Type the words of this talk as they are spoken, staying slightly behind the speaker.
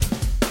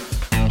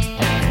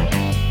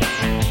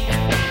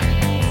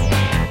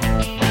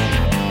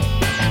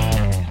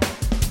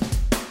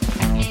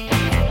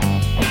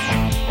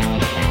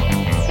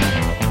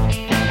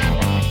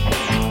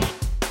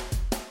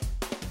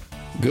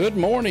Good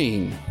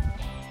morning.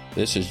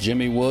 This is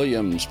Jimmy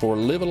Williams for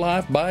Live a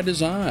Life by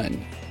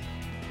Design.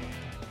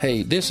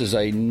 Hey, this is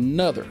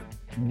another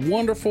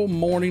wonderful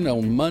morning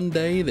on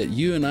Monday that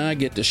you and I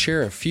get to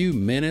share a few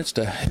minutes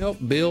to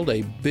help build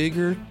a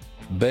bigger,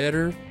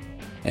 better,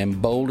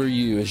 and bolder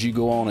you as you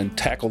go on and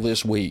tackle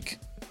this week.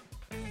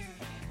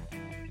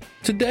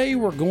 Today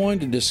we're going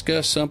to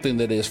discuss something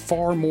that is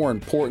far more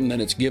important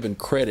than it's given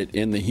credit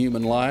in the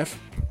human life.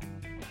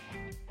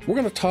 We're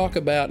going to talk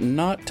about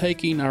not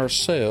taking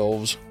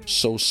ourselves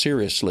so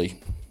seriously.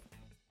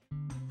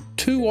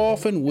 Too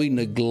often we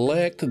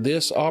neglect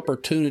this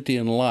opportunity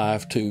in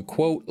life to,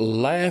 quote,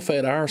 laugh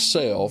at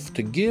ourselves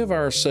to give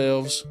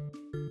ourselves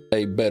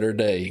a better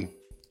day.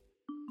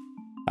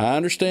 I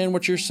understand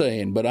what you're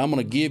saying, but I'm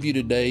going to give you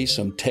today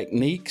some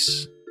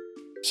techniques,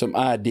 some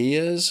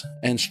ideas,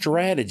 and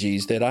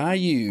strategies that I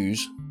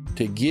use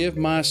to give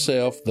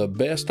myself the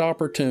best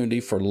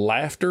opportunity for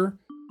laughter,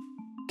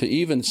 to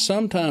even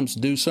sometimes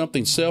do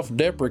something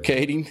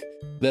self-deprecating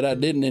that I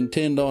didn't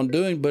intend on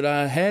doing, but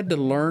I had to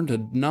learn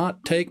to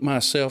not take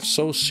myself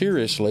so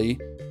seriously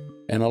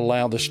and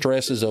allow the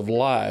stresses of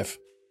life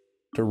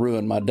to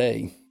ruin my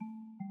day.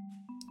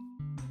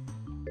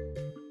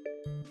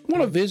 I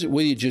want to visit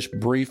with you just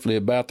briefly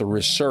about the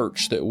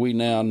research that we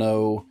now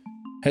know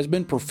has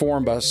been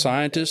performed by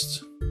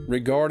scientists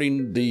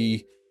regarding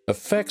the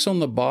effects on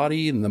the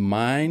body and the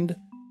mind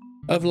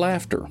of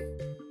laughter.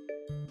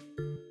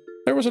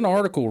 There was an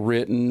article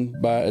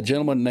written by a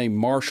gentleman named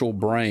Marshall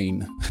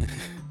Brain.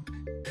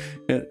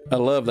 I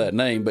love that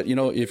name, but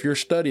if you're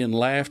studying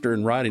laughter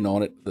and writing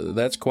on it,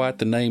 that's quite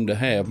the name to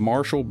have,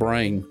 Marshall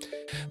Brain.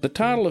 The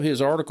title of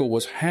his article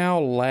was How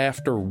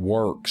Laughter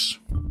Works.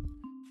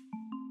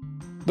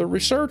 The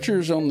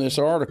researchers on this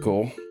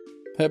article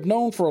have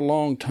known for a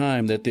long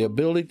time that the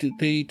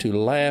ability to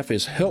laugh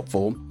is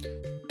helpful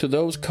to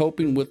those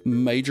coping with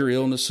major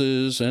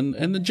illnesses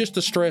and just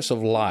the stress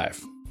of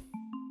life.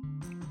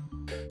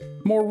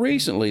 More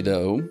recently,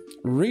 though,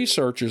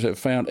 researchers have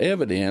found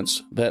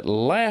evidence that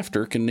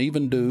laughter can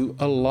even do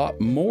a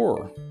lot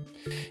more.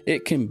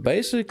 It can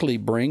basically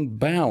bring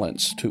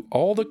balance to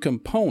all the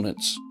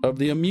components of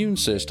the immune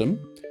system,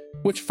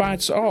 which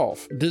fights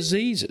off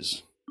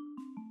diseases.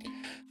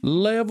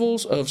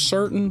 Levels of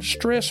certain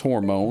stress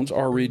hormones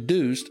are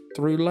reduced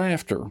through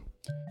laughter.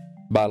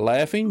 By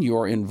laughing, you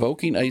are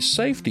invoking a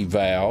safety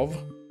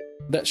valve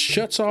that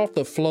shuts off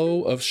the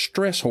flow of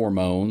stress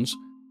hormones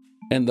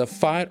and the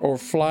fight or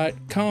flight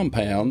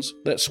compounds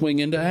that swing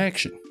into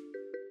action.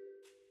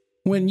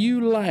 When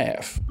you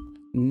laugh,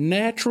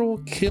 natural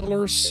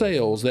killer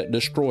cells that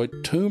destroy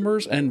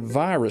tumors and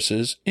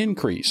viruses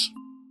increase,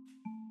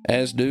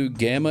 as do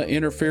gamma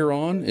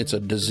interferon, it's a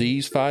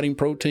disease-fighting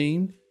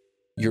protein,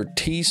 your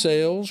T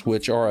cells,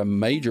 which are a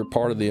major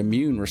part of the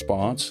immune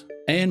response,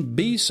 and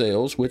B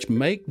cells, which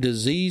make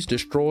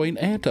disease-destroying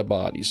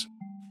antibodies.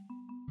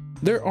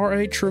 There are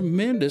a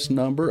tremendous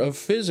number of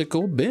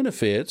physical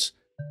benefits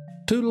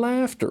to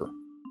laughter.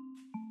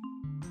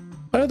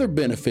 Other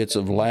benefits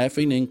of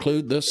laughing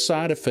include the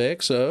side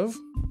effects of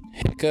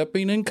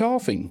hiccuping and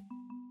coughing.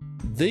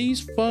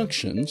 These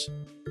functions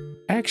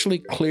actually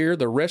clear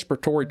the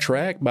respiratory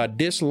tract by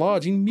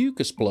dislodging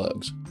mucus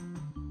plugs.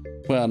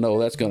 Well, I know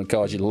that's going to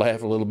cause you to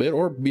laugh a little bit,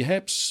 or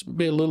perhaps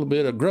be a little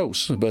bit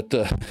gross, but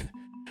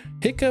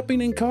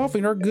hiccuping and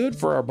coughing are good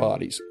for our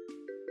bodies.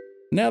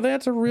 Now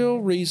that's a real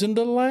reason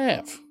to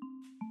laugh.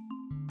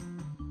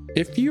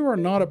 If you are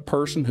not a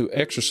person who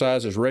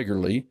exercises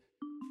regularly,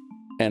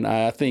 and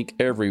I think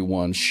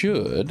everyone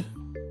should,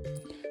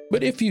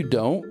 but if you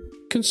don't,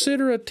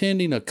 consider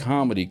attending a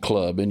comedy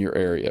club in your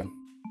area.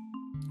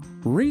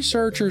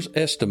 Researchers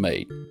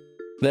estimate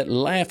that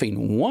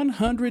laughing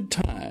 100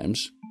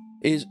 times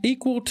is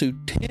equal to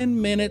 10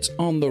 minutes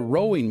on the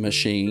rowing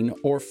machine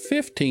or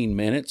 15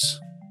 minutes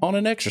on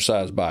an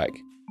exercise bike.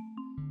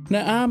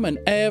 Now, I'm an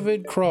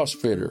avid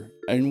CrossFitter,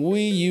 and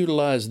we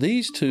utilize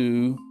these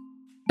two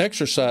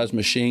exercise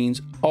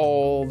machines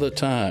all the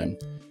time.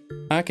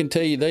 I can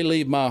tell you they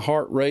leave my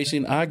heart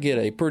racing. I get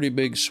a pretty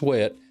big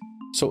sweat.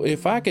 So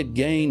if I could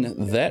gain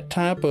that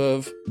type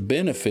of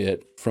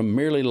benefit from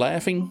merely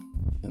laughing,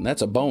 then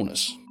that's a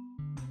bonus.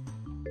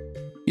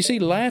 You see,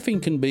 laughing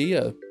can be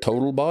a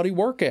total body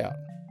workout.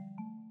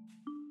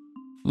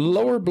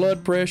 Lower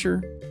blood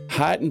pressure,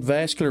 heightened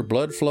vascular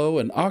blood flow,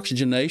 and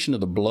oxygenation of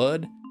the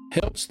blood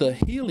helps the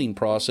healing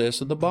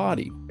process of the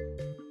body.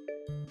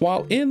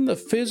 While in the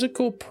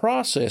physical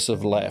process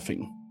of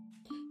laughing,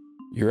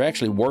 you're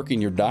actually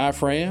working your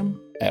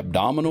diaphragm,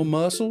 abdominal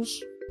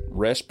muscles,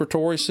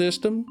 respiratory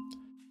system,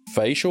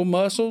 facial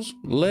muscles,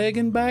 leg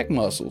and back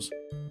muscles.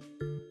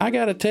 I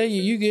got to tell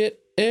you, you get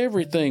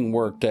everything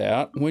worked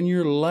out when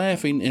you're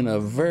laughing in a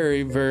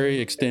very, very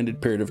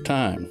extended period of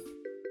time.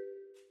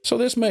 So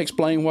this may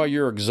explain why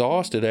you're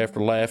exhausted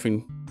after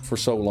laughing for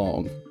so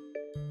long.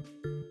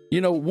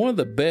 One of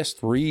the best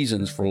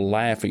reasons for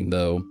laughing,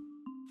 though,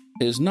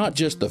 is not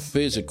just the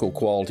physical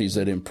qualities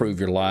that improve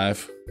your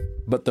life,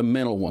 but the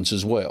mental ones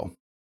as well.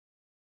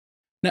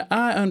 Now,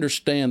 I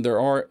understand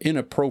there are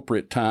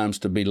inappropriate times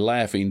to be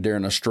laughing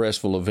during a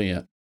stressful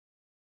event.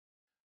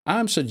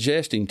 I'm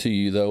suggesting to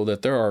you, though,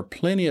 that there are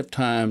plenty of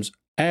times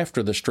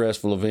after the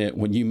stressful event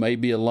when you may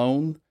be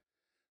alone,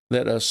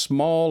 that a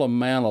small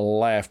amount of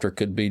laughter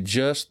could be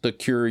just the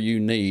cure you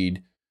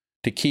need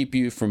to keep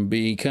you from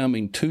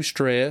becoming too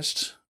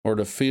stressed or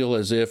to feel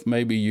as if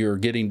maybe you're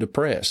getting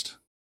depressed.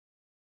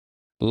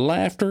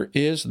 Laughter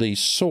is the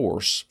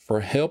source for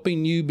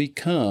helping you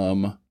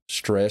become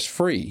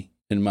stress-free,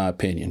 in my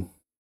opinion.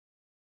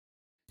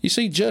 You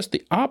see, just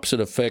the opposite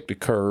effect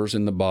occurs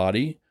in the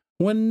body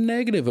when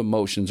negative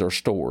emotions are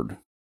stored.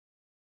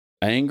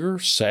 Anger,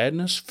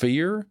 sadness,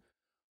 fear,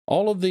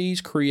 all of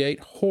these create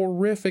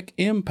horrific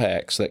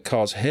impacts that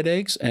cause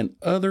headaches and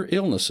other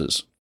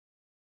illnesses.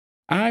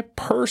 I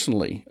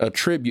personally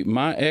attribute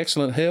my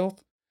excellent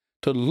health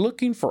to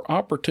looking for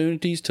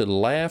opportunities to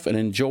laugh and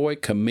enjoy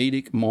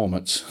comedic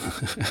moments.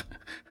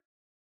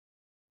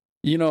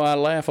 I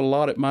laugh a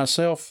lot at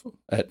myself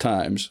at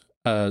times.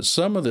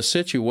 Some of the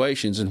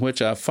situations in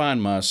which I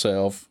find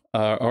myself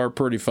are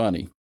pretty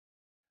funny.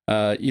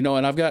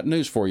 And I've got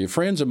news for you.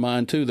 Friends of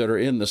mine, too, that are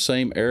in the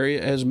same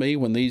area as me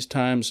when these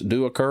times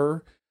do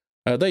occur,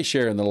 they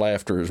share in the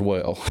laughter as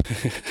well.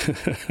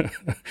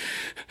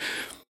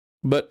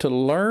 But to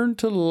learn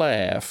to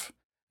laugh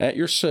at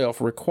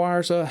yourself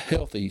requires a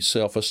healthy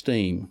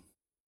self-esteem.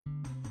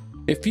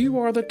 If you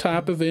are the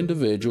type of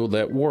individual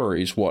that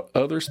worries what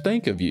others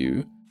think of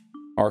you,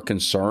 are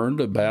concerned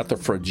about the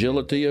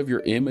fragility of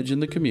your image in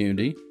the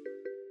community,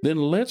 then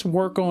let's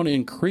work on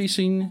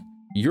increasing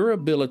your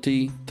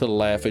ability to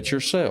laugh at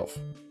yourself.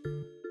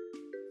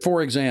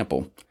 For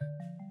example,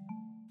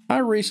 I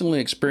recently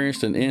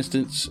experienced an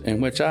instance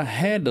in which I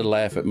had to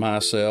laugh at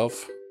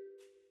myself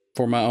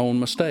for my own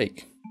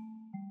mistake.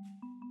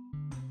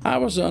 I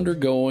was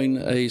undergoing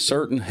a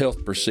certain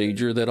health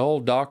procedure that all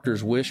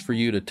doctors wish for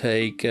you to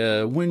take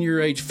when you're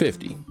age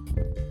 50.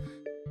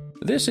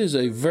 This is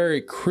a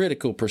very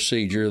critical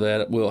procedure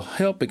that will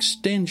help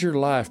extend your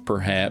life,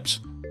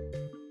 perhaps,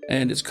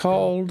 and it's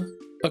called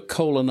a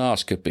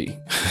colonoscopy.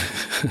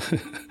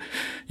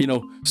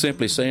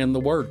 Simply saying the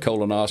word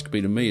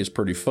colonoscopy to me is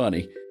pretty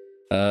funny.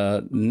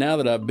 Now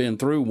that I've been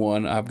through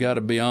one, I've got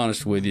to be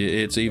honest with you,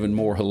 it's even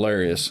more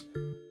hilarious.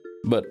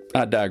 But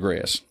I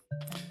digress.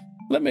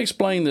 Let me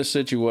explain this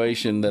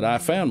situation that I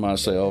found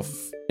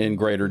myself in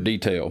greater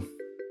detail.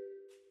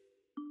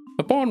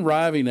 Upon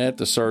arriving at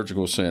the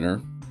surgical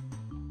center,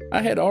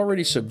 I had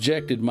already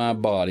subjected my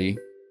body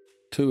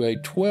to a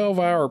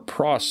 12-hour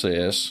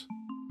process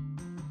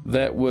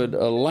that would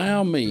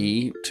allow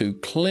me to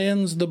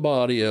cleanse the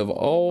body of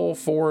all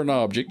foreign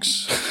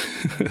objects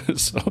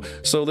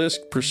so this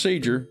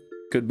procedure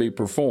could be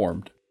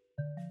performed.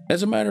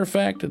 As a matter of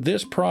fact,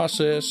 this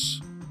process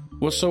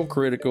was so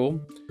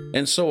critical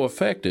and so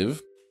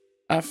effective,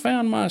 I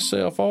found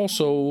myself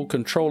also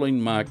controlling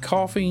my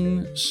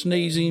coughing,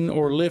 sneezing,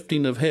 or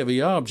lifting of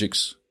heavy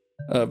objects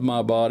of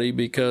my body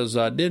because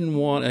I didn't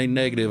want a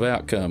negative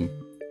outcome,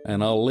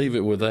 and I'll leave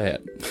it with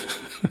that.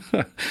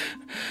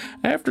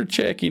 After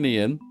checking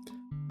in,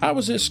 I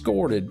was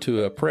escorted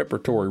to a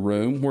preparatory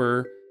room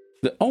where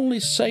the only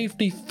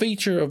safety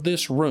feature of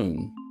this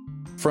room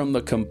from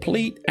the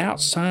complete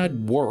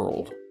outside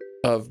world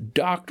of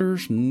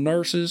doctors,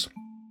 nurses,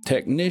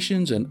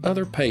 technicians, and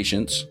other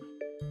patients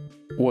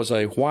was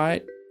a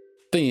white,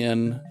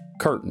 thin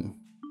curtain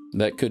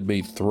that could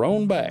be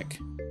thrown back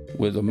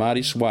with a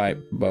mighty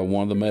swipe by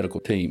one of the medical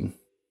team.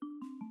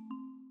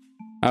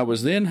 I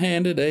was then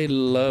handed a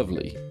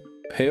lovely,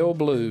 pale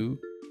blue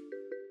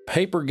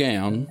paper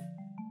gown.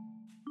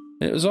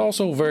 It was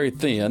also very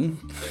thin,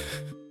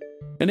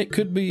 and it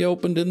could be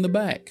opened in the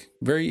back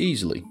very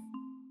easily.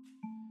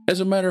 As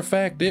a matter of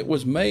fact, it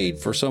was made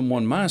for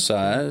someone my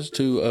size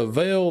to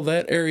avail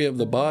that area of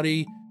the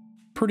body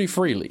pretty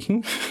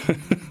freely.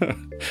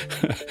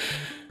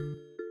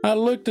 I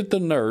looked at the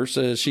nurse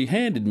as she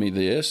handed me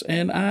this,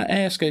 and I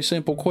asked a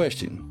simple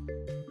question.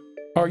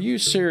 Are you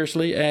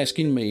seriously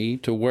asking me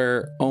to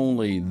wear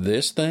only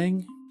this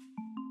thing?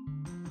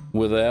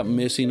 Without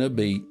missing a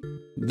beat,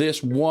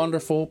 this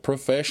wonderful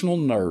professional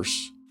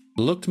nurse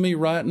looked me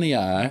right in the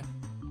eye,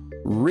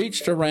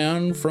 reached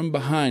around from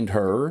behind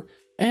her,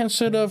 and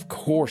said, "Of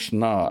course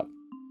not.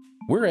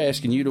 We're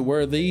asking you to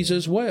wear these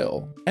as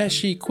well," as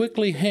she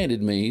quickly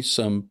handed me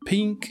some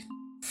pink,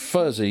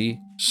 fuzzy,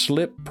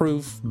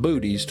 slip-proof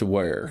booties to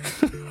wear.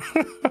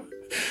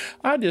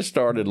 I just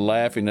started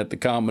laughing at the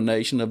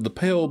combination of the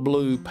pale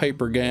blue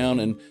paper gown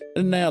and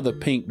now the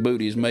pink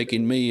booties,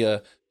 making me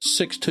a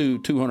 6'2",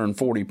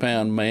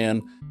 240-pound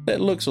man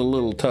that looks a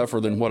little tougher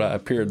than what I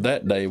appeared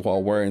that day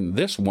while wearing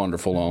this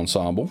wonderful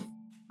ensemble.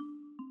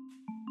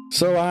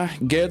 So I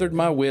gathered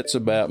my wits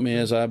about me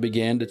as I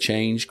began to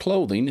change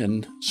clothing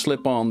and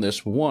slip on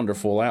this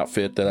wonderful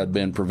outfit that I'd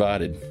been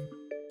provided.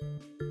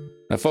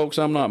 Now, folks,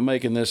 I'm not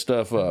making this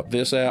stuff up.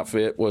 This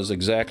outfit was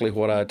exactly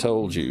what I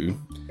told you.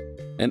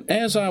 And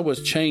as I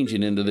was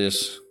changing into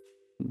this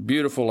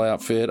beautiful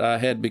outfit, I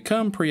had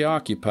become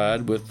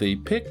preoccupied with the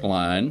PICC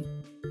line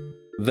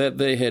that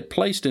they had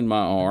placed in my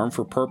arm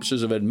for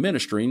purposes of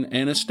administering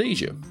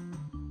anesthesia.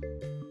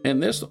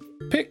 and this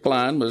PICC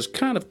line was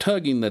kind of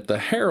tugging at the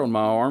hair on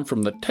my arm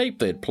from the tape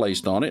they'd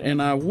placed on it,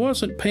 and I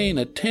wasn't paying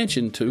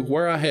attention to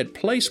where I had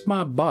placed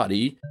my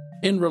body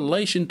in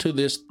relation to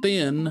this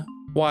thin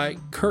white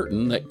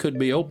curtain that could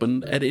be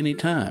opened at any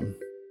time.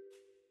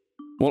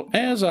 Well,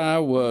 as I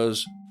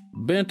was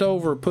bent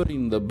over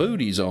putting the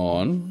booties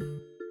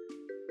on,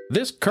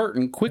 this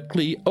curtain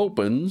quickly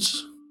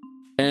opens,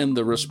 and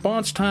the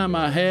response time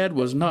I had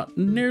was not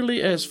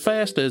nearly as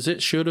fast as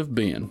it should have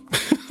been.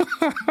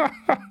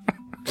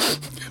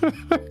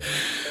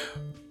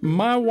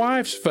 My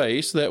wife's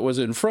face that was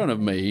in front of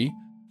me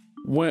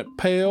went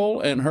pale,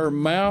 and her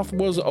mouth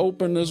was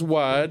open as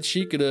wide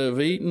she could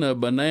have eaten a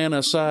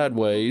banana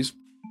sideways,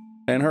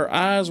 and her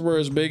eyes were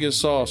as big as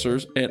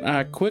saucers, and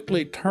I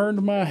quickly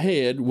turned my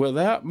head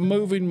without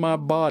moving my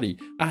body.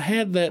 I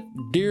had that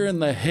deer in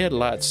the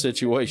headlights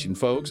situation,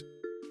 folks.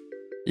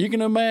 You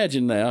can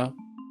imagine now.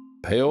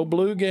 Pale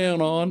blue gown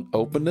on,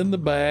 opened in the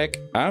back.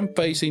 I'm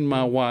facing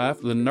my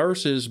wife. The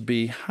nurse is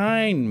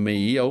behind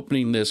me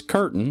opening this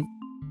curtain,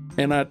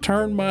 and I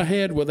turned my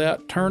head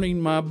without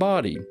turning my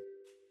body.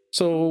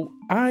 So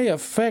I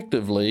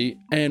effectively,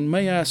 and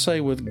may I say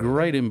with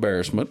great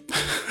embarrassment,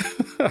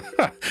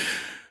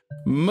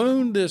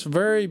 mooned this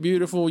very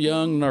beautiful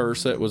young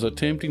nurse that was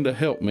attempting to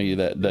help me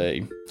that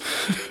day.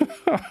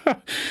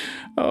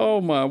 Oh,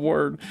 my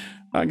word.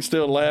 I can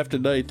still laugh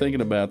today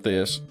thinking about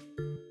this.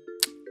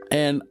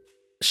 And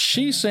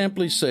she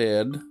simply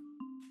said,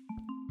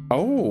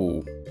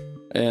 "Oh,"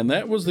 and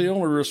that was the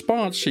only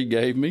response she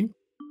gave me.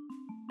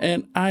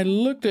 And I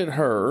looked at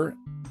her,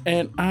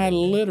 and I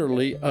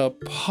literally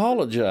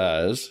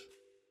apologized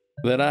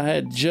that I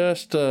had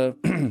just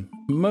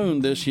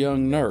mooned this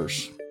young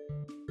nurse.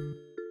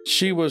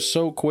 She was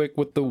so quick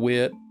with the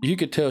wit. You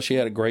could tell she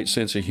had a great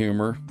sense of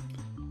humor.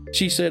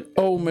 She said,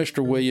 "Oh,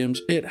 Mr.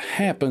 Williams, it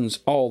happens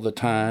all the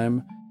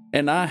time,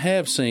 and I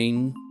have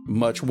seen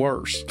much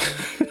worse."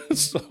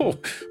 So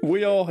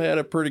we all had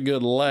a pretty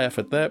good laugh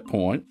at that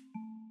point.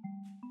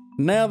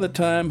 Now the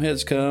time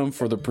has come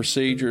for the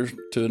procedure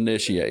to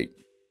initiate.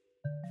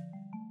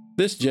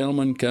 This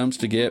gentleman comes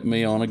to get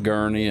me on a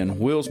gurney and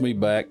wheels me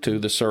back to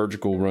the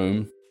surgical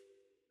room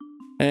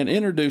and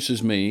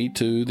introduces me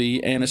to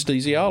the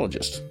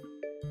anesthesiologist.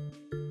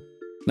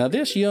 Now,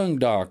 this young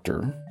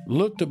doctor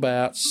looked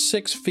about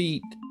 6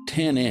 feet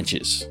 10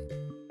 inches.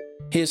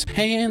 His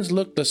hands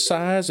looked the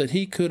size that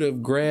he could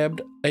have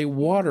grabbed a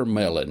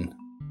watermelon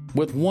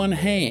with one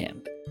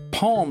hand,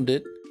 palmed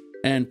it,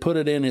 and put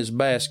it in his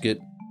basket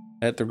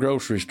at the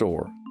grocery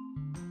store.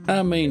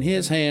 I mean,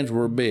 his hands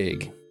were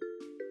big.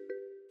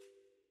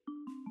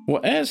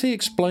 Well, as he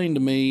explained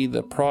to me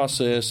the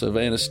process of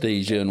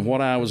anesthesia and what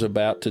I was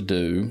about to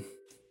do,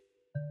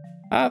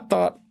 I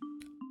thought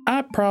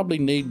I probably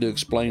need to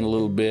explain a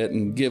little bit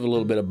and give a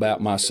little bit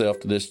about myself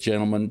to this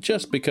gentleman,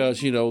 just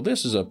because,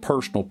 this is a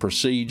personal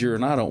procedure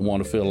and I don't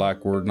want to feel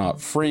like we're not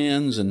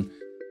friends. And,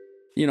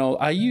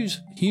 I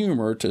use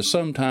humor to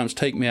sometimes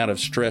take me out of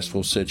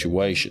stressful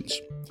situations.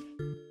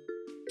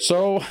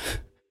 So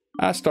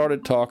I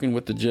started talking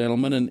with the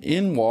gentleman, and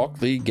in walked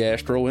the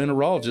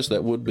gastroenterologist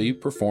that would be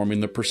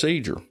performing the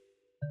procedure.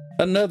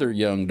 Another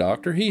young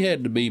doctor. He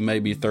had to be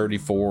maybe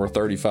 34 or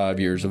 35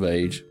 years of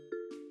age.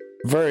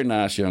 Very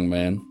nice young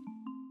man.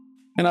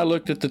 And I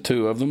looked at the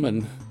two of them,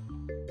 and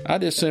I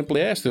just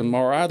simply asked them,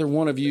 "Are either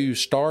one of you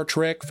Star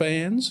Trek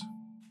fans?"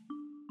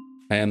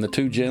 And the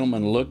two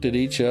gentlemen looked at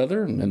each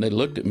other, and then they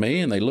looked at me,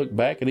 and they looked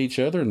back at each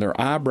other, and their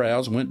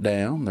eyebrows went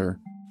down. They're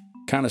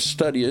kind of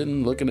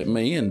studying, looking at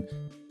me, and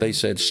they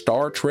said,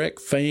 "Star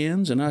Trek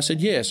fans?" And I said,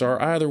 "Yes, are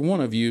either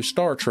one of you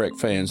Star Trek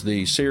fans?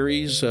 The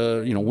series,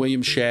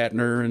 William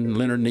Shatner and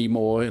Leonard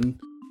Nimoy and,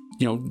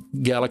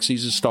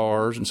 Galaxies of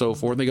Stars and so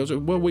forth." And they go,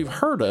 "Well, we've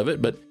heard of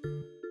it, but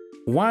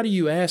why do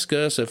you ask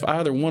us if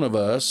either one of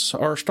us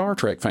are Star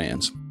Trek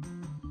fans?"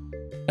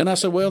 And I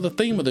said, "Well, the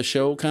theme of the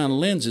show kind of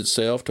lends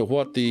itself to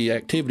what the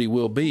activity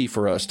will be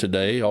for us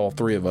today, all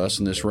three of us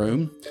in this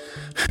room."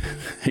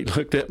 He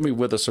looked at me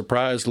with a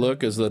surprised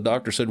look as the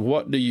doctor said,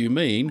 "What do you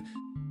mean?"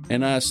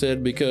 And I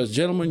said, "Because,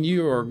 gentlemen,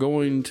 you are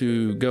going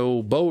to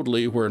go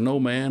boldly where no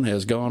man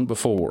has gone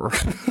before."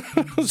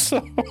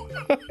 So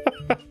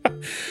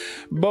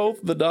both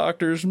the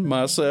doctors and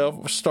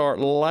myself start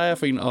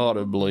laughing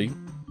audibly.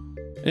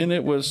 And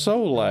it was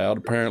so loud,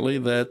 apparently,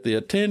 that the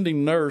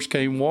attending nurse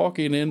came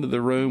walking into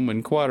the room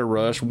in quite a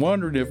rush,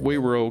 wondering if we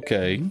were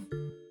okay.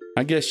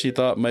 I guess she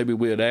thought maybe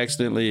we had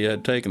accidentally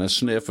taken a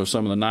sniff of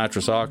some of the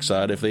nitrous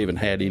oxide, if they even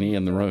had any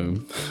in the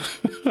room.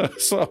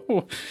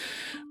 So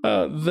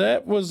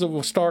that was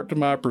the start to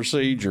my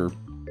procedure.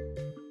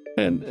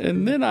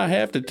 And then I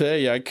have to tell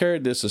you, I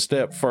carried this a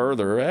step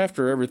further.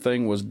 After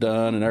everything was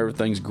done and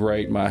everything's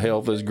great, my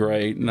health is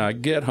great, and I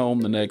get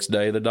home the next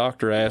day, the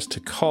doctor asked to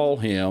call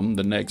him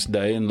the next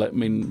day and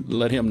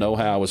let him know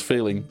how I was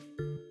feeling.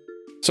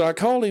 So I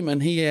called him,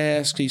 and he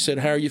said,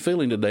 "How are you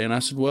feeling today?" And I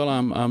said, "Well,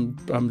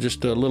 I'm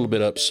just a little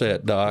bit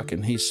upset, Doc."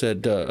 And he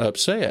said,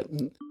 "Upset?"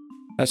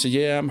 I said,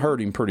 "Yeah, I'm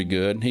hurting pretty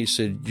good." And he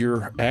said,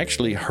 "You're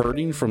actually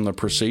hurting from the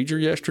procedure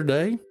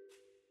yesterday?"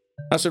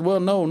 I said, well,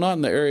 no, not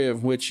in the area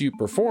of which you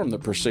perform the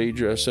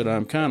procedure. I said,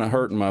 I'm kind of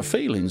hurting my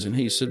feelings. And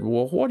he said,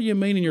 well, what do you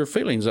mean in your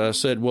feelings? I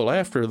said, well,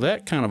 after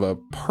that kind of a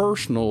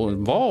personal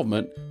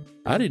involvement,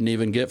 I didn't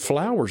even get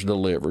flowers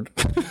delivered.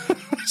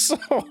 So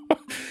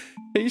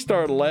he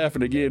started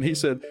laughing again. He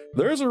said,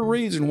 there's a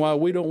reason why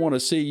we don't want to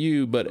see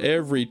you but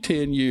every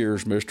 10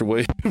 years, Mr.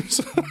 Williams.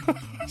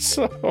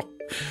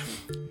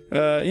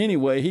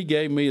 Anyway, he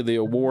gave me the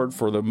award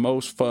for the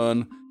most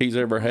fun he's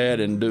ever had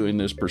in doing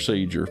this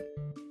procedure.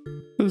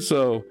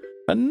 So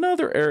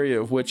another area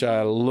of which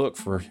I look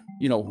for,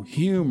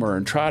 humor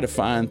and try to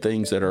find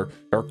things that are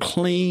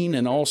clean,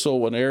 and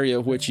also an area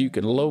of which you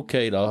can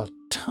locate a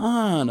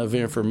ton of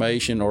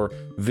information or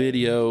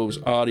videos,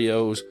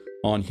 audios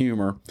on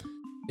humor,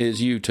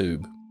 is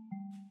YouTube.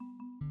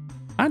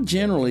 I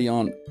generally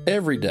on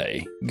every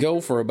day go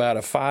for about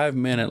a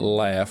 5-minute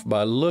laugh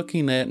by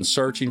looking at and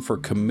searching for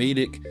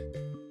comedic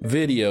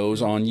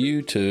videos on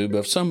YouTube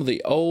of some of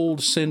the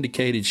old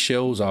syndicated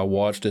shows I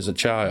watched as a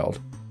child.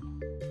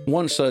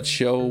 One such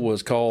show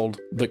was called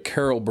The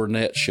Carol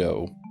Burnett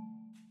Show.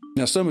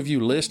 Now, some of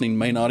you listening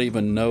may not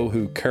even know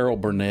who Carol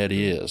Burnett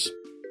is.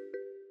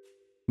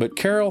 But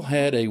Carol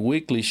had a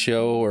weekly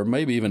show, or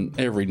maybe even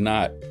every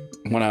night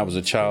when I was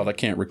a child. I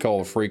can't recall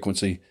the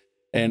frequency.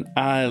 And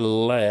I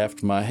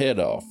laughed my head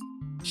off.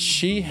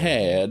 She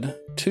had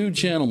 2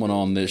 gentlemen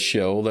on this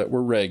show that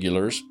were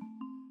regulars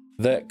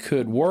that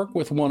could work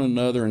with one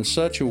another in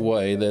such a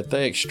way that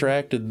they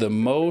extracted the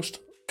most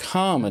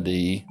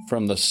comedy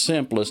from the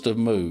simplest of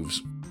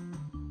moves.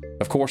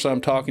 Of course,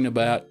 I'm talking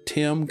about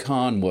Tim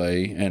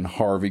Conway and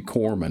Harvey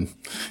Korman.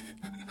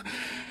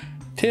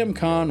 Tim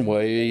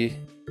Conway,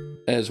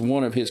 as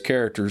one of his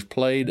characters,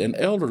 played an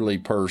elderly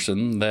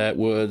person that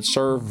would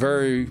serve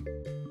very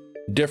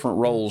different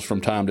roles from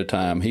time to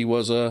time. He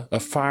was a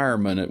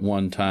fireman at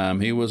one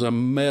time. He was a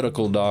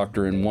medical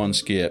doctor in one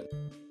skit.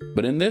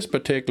 But in this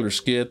particular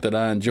skit that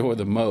I enjoy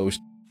the most,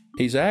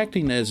 he's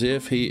acting as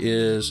if he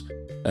is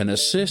an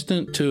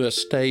assistant to a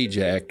stage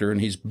actor,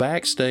 and he's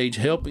backstage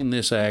helping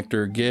this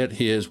actor get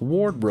his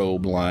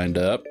wardrobe lined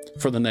up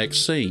for the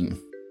next scene.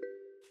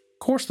 Of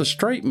course, the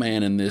straight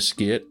man in this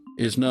skit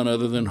is none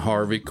other than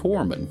Harvey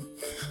Korman.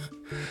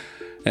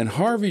 And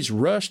Harvey's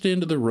rushed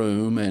into the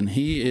room, and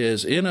he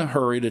is in a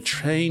hurry to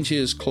change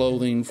his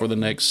clothing for the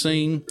next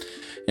scene,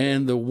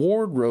 and the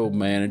wardrobe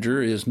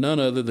manager is none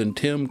other than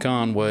Tim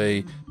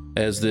Conway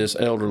as this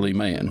elderly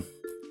man.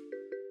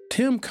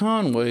 Tim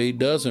Conway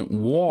doesn't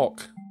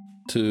walk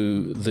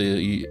to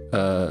the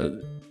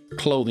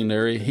clothing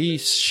area. He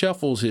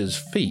shuffles his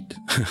feet.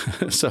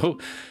 So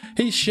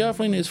he's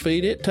shuffling his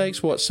feet. It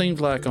takes what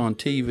seems like on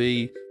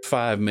TV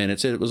 5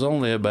 minutes. It was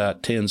only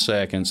about 10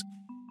 seconds.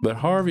 But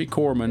Harvey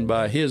Korman,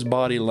 by his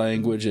body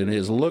language and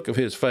his look of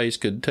his face,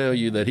 could tell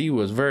you that he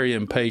was very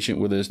impatient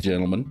with this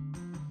gentleman.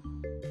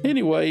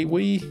 Anyway,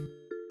 we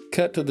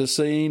cut to the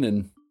scene,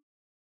 and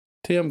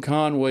Tim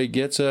Conway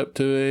gets up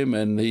to him,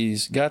 and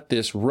he's got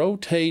this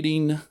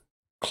rotating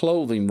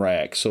clothing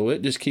rack, so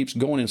it just keeps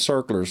going in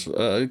circlers,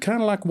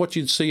 kind of like what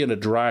you'd see in a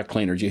dry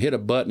cleaner. You hit a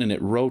button and it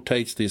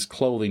rotates this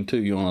clothing to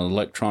you on an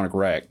electronic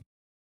rack.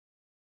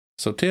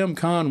 So Tim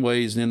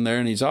Conway's in there,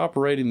 and he's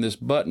operating this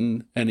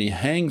button, and he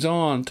hangs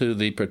on to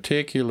the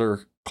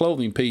particular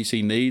clothing piece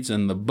he needs,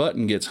 and the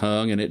button gets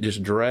hung, and it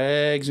just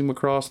drags him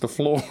across the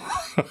floor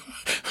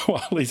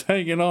while he's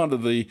hanging on to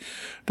the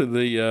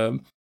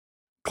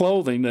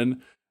clothing,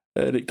 and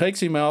it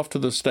takes him off to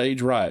the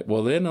stage right.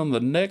 Well, then on the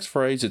next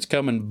phrase, it's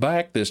coming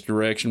back this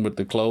direction with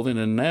the clothing,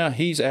 and now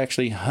he's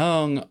actually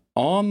hung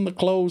on the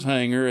clothes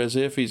hanger as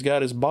if he's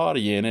got his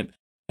body in it,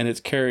 and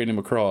it's carrying him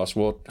across.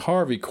 Well,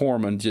 Harvey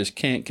Korman just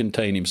can't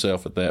contain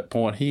himself at that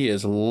point. He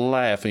is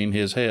laughing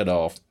his head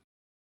off.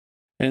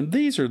 And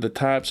these are the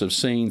types of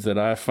scenes that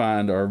I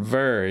find are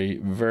very,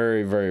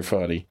 very, very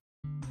funny.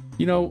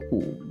 You know,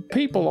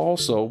 people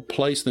also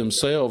place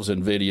themselves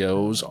in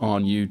videos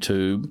on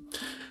YouTube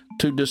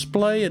to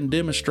display and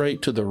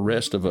demonstrate to the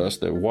rest of us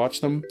that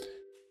watch them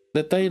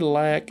that they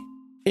lack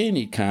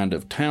any kind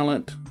of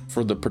talent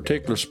for the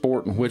particular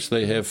sport in which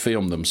they have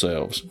filmed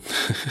themselves.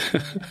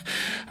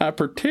 I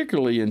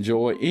particularly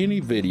enjoy any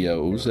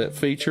videos that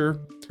feature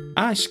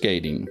ice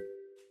skating,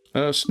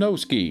 snow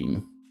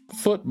skiing,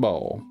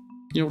 football,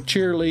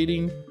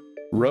 cheerleading.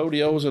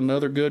 Rodeo is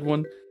another good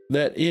one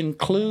that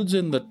includes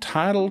in the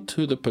title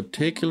to the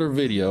particular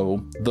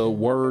video the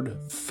word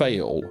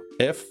fail,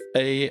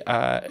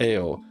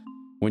 F-A-I-L.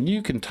 When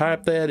you can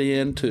type that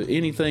into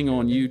anything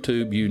on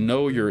YouTube, you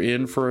know you're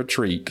in for a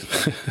treat.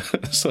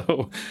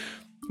 So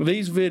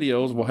these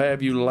videos will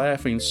have you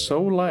laughing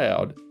so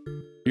loud,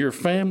 your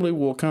family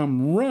will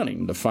come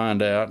running to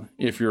find out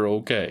if you're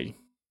okay.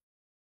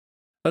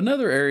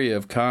 Another area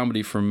of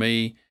comedy for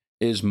me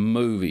is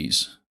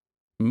movies.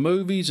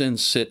 Movies and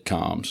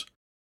sitcoms.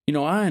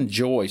 I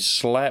enjoy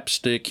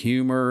slapstick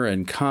humor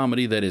and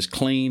comedy that is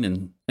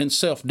clean and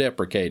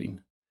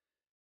self-deprecating.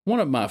 One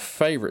of my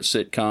favorite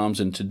sitcoms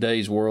in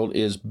today's world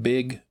is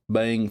Big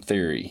Bang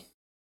Theory.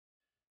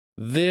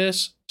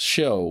 This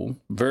show,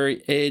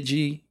 very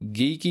edgy,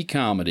 geeky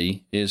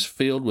comedy, is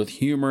filled with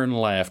humor and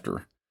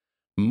laughter.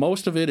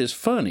 most of it is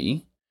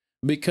funny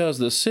because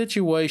the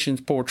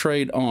situations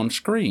portrayed on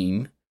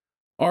screen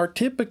are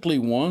typically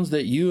ones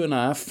that you and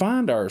I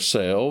find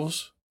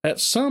ourselves at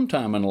some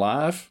time in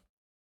life,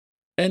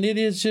 and it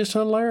is just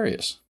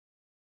hilarious.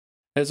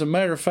 As a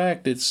matter of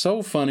fact, it's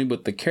so funny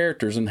with the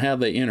characters and how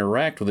they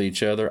interact with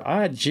each other,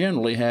 I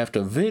generally have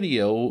to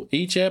video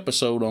each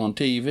episode on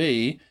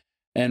TV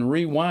and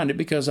rewind it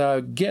because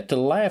I get to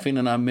laughing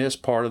and I miss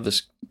part of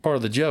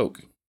the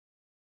joke.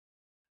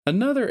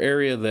 Another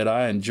area that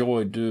I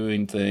enjoy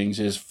doing things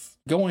is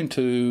going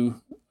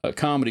to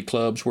comedy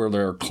clubs where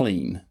they're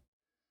clean.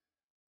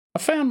 I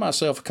found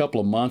myself a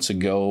couple of months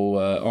ago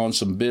on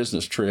some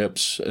business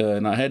trips,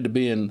 and I had to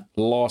be in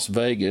Las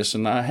Vegas,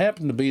 and I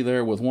happened to be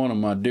there with one of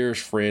my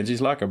dearest friends.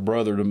 He's like a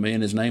brother to me,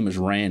 and his name is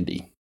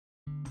Randy.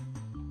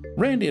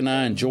 Randy and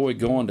I enjoy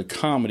going to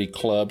comedy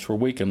clubs where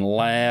we can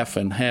laugh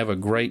and have a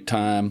great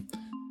time,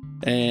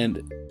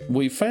 and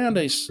we found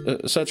a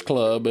such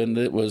club, and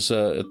it was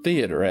a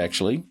theater,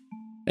 actually,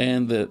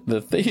 and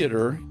the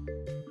theater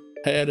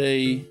had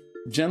a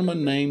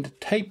gentleman named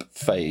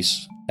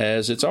Tapeface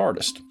as its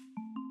artist.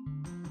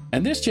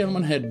 And this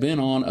gentleman had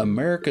been on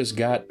America's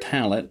Got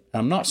Talent.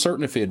 I'm not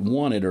certain if he had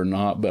won it or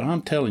not, but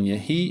I'm telling you,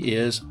 he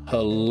is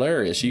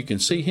hilarious. You can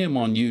see him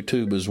on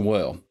YouTube as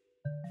well.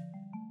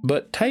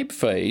 But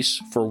Tapeface,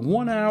 for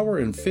 1 hour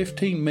and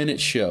 15 minute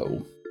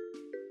show,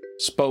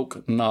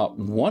 spoke not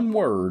one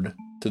word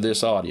to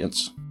this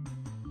audience.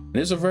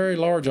 It is a very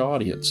large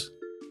audience.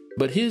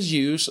 But his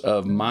use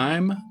of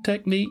mime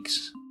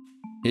techniques,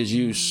 his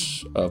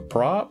use of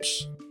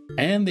props,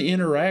 and the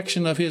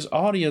interaction of his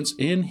audience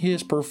in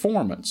his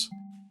performance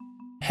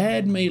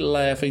had me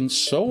laughing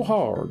so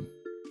hard.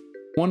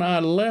 When I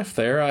left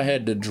there, I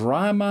had to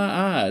dry my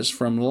eyes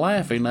from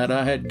laughing that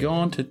I had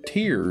gone to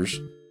tears.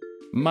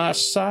 My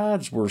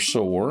sides were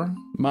sore.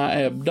 My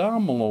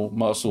abdominal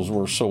muscles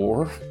were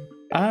sore.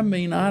 I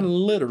mean, I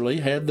literally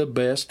had the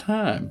best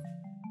time.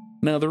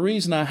 Now, the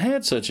reason I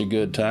had such a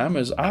good time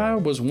is I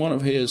was one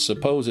of his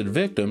supposed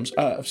victims,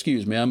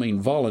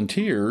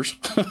 volunteers,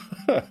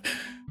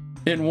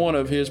 in one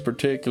of his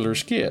particular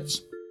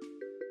skits.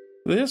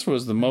 This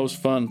was the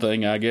most fun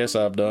thing I guess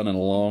I've done in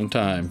a long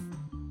time.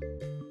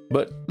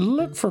 But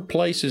look for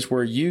places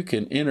where you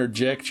can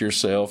interject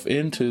yourself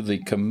into the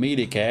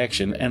comedic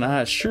action, and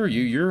I assure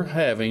you, you're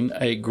having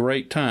a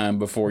great time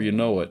before you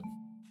know it.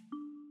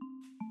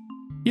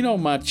 You know,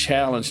 my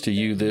challenge to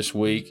you this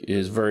week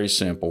is very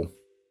simple.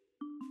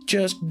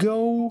 Just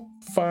go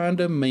find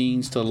a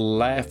means to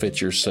laugh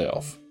at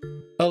yourself.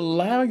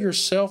 Allow your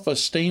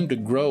self-esteem to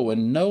grow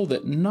and know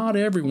that not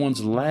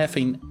everyone's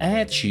laughing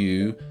at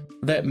you,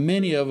 that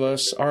many of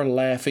us are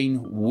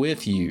laughing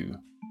with you.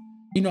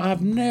 You know,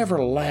 I've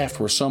never laughed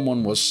where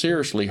someone was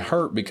seriously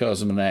hurt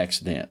because of an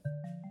accident.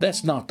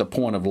 That's not the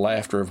point of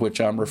laughter of which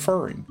I'm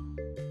referring.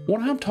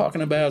 What I'm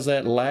talking about is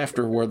that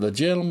laughter where the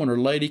gentleman or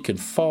lady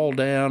could fall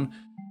down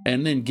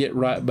and then get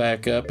right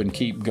back up and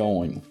keep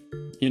going.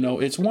 You know,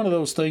 it's one of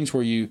those things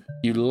where you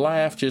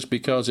laugh just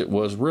because it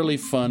was really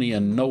funny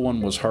and no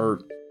one was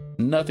hurt.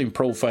 Nothing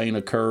profane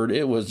occurred.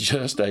 It was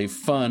just a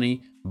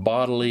funny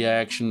bodily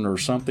action or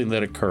something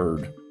that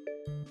occurred.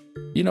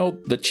 You know,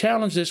 the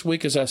challenge this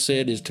week, as I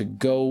said, is to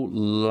go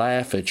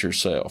laugh at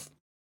yourself.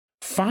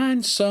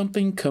 Find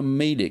something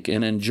comedic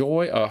and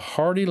enjoy a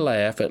hearty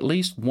laugh at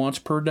least once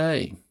per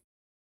day.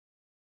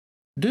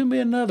 Do me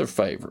another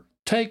favor.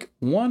 Take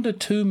 1 to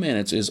 2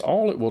 minutes is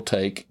all it will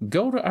take.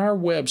 Go to our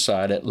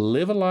website at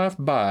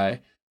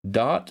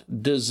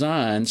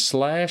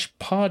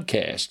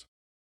livealifeby.design/podcast.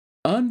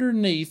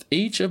 Underneath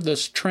each of the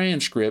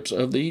transcripts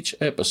of each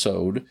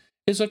episode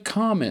is a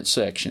comment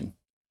section.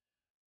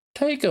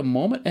 Take a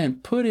moment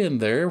and put in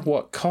there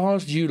what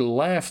caused you to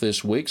laugh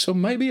this week so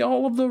maybe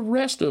all of the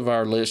rest of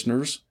our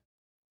listeners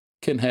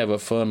can have a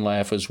fun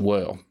laugh as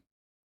well.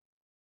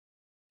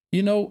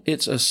 You know,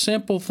 it's a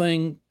simple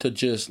thing to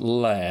just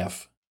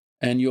laugh,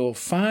 and you'll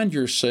find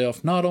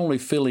yourself not only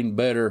feeling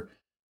better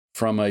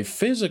from a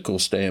physical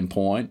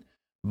standpoint,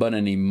 but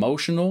an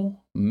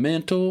emotional,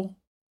 mental,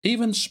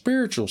 even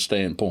spiritual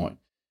standpoint.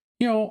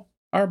 You know,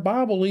 our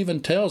Bible even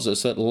tells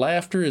us that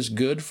laughter is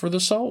good for the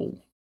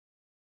soul.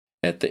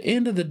 At the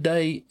end of the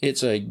day,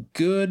 it's a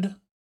good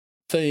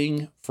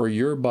thing for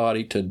your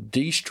body to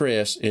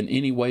de-stress in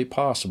any way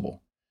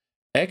possible.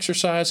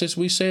 Exercise, as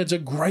we said, is a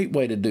great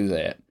way to do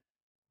that.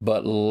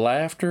 But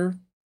laughter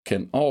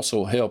can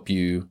also help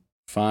you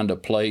find a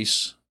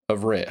place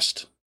of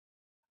rest.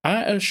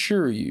 I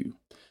assure you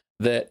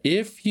that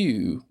if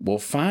you will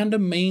find a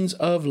means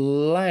of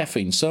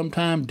laughing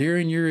sometime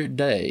during your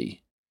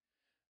day,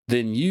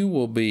 then you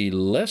will be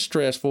less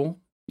stressful,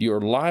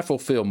 your life will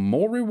feel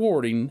more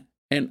rewarding,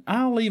 and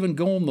I'll even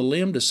go on the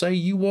limb to say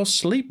you will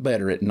sleep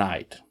better at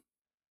night.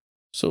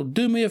 So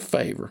do me a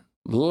favor,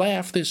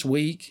 laugh this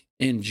week,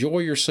 enjoy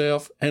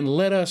yourself, and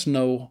let us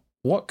know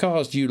what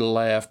caused you to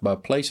laugh by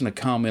placing a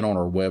comment on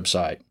our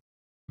website.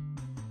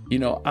 You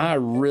know, I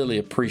really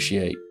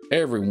appreciate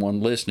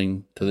everyone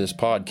listening to this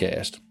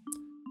podcast.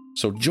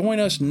 So join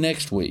us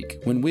next week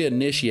when we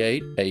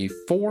initiate a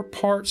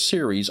 4-part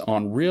series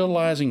on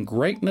realizing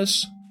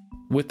greatness,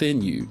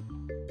 within you.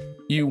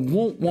 You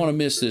won't want to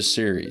miss this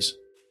series.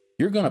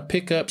 You're going to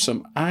pick up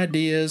some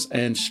ideas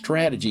and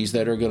strategies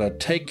that are going to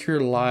take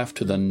your life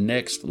to the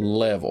next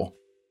level.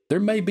 There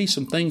may be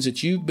some things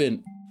that you've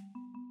been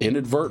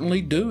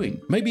inadvertently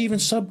doing, maybe even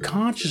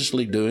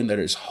subconsciously doing, that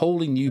is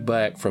holding you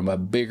back from a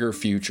bigger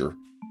future.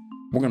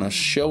 We're going to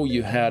show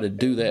you how to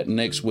do that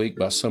next week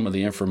by some of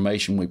the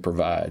information we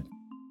provide.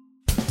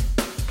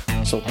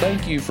 So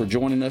thank you for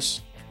joining us.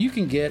 You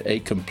can get a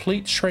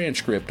complete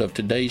transcript of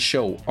today's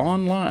show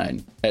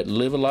online at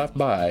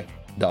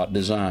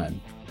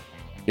livealifeby.design.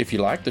 If you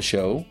like the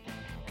show,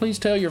 please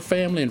tell your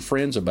family and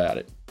friends about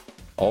it.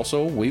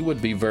 Also, we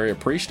would be very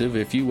appreciative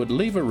if you would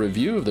leave a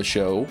review of the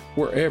show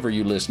wherever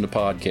you listen to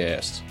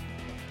podcasts.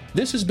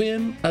 This has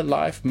been a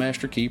Life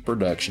Master Key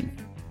production.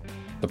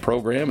 The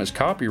program is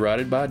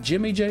copyrighted by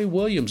Jimmy J.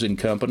 Williams &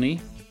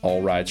 Company,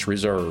 all rights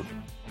reserved.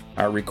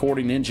 Our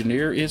recording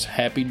engineer is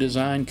Happy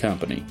Design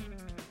Company.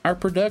 Our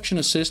production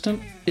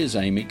assistant is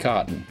Amy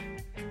Cotton.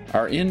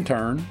 Our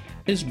intern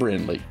is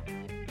Brindley.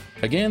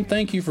 Again,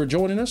 thank you for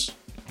joining us,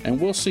 and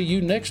we'll see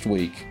you next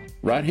week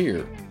right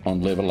here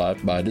on Live a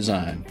Life by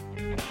Design.